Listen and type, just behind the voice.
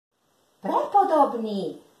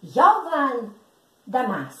podobni Jovan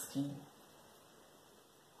Damaskin.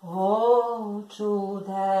 O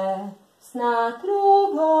čudesna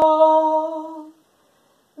trubo,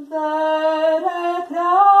 vere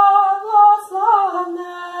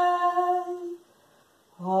pravoslavne,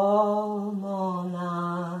 o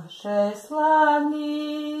monaše slavni,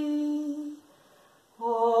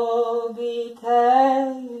 obitelji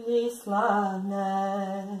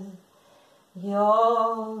slavne,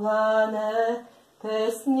 Jovane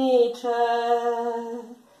pesniče,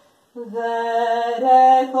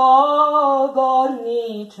 vere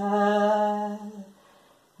poborniče,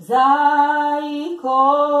 za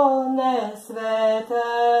ikone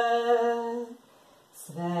svete,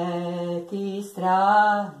 sveti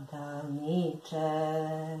stradalniče.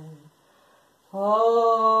 O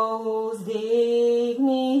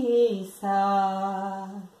uzdigni sa,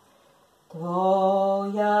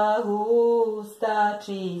 tvoja usta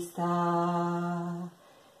čista,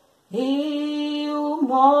 i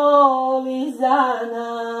umoli za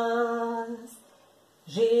nas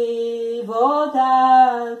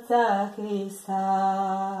živodavca Hrista,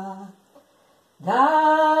 da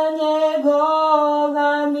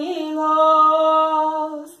njegova milost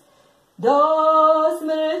do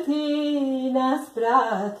smrti nas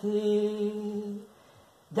prati,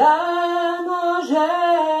 da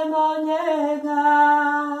možemo njega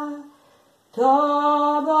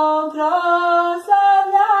tobom proslavljati.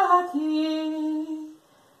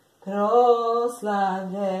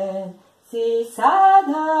 Proslavljen si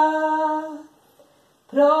sada,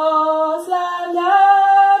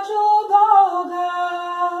 proslavljaću Boga,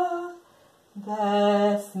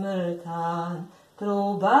 besmrtan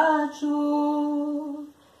trubaču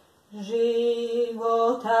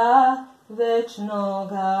života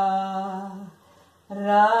večnoga,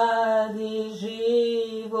 radi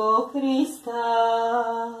živo Hrista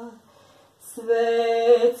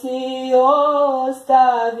sveci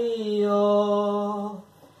ostavio,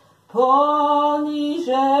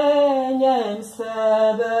 poniženjem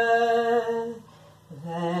sebe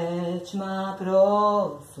većma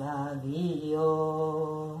proslavio.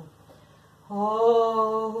 O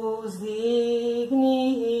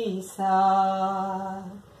uzdigni sad,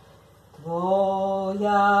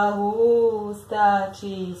 tvoja usta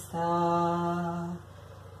čista,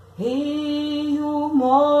 i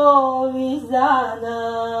umoli za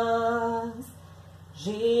nas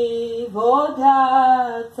živodavca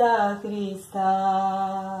Hrista,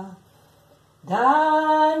 da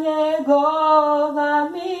njegova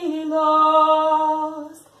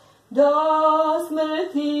milost do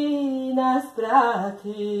smrti nas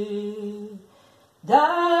prati, da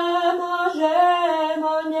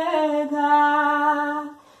možemo njega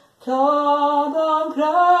tobom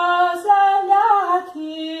proslavljati.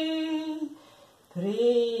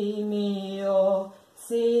 Primio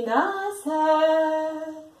si nas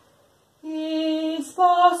iz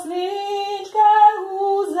posličke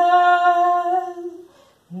uze,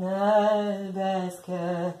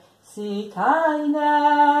 nebeske si tajne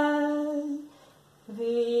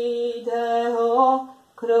video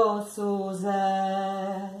kroz suze,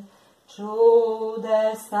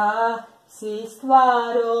 čudesa si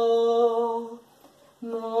stvaro,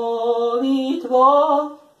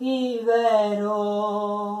 molitvom i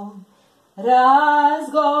verom, razgovor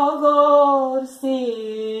si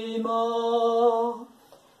imao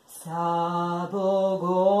sa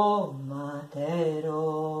Bogom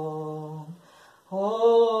materom. O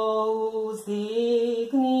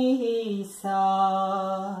uzdigni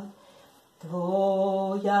sad,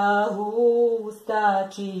 tvoja usta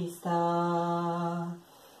čista,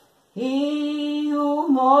 i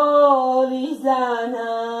umoli za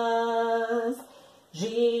nas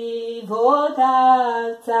živodavca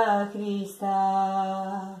Hrista,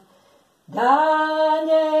 da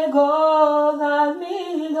njegova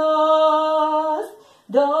milost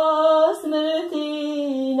do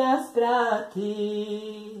smrti nas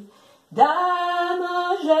prati, da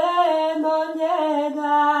možemo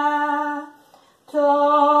njega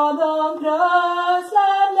tobom proslavljati.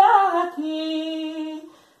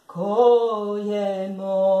 Ko je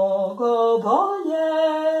mogo bolje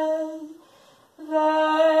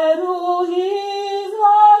veru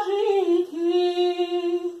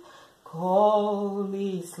izložiti, ko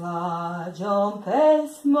li slađom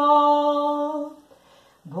pesmom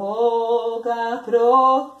Boga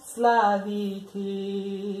proslaviti,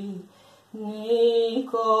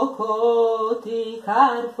 niko ko ti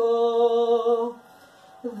harfo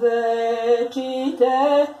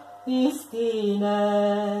večite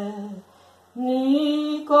istine,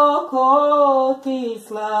 niko ko ti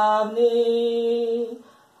slavni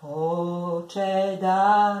oče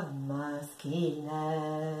Damaskin.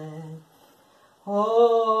 skine. O,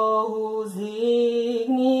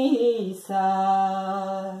 uzdigni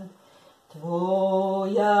sad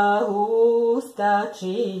tvoja usta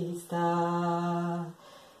čista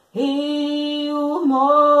i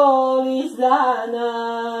umoli za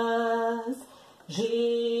nas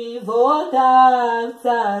životavca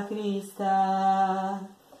Hrista,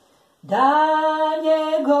 da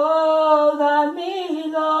njegova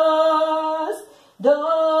milost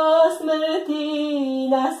do smrti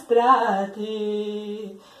nas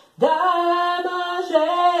prati, da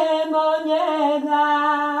možemo njega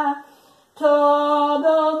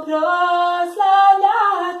tobom proslavljati,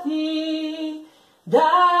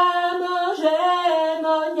 da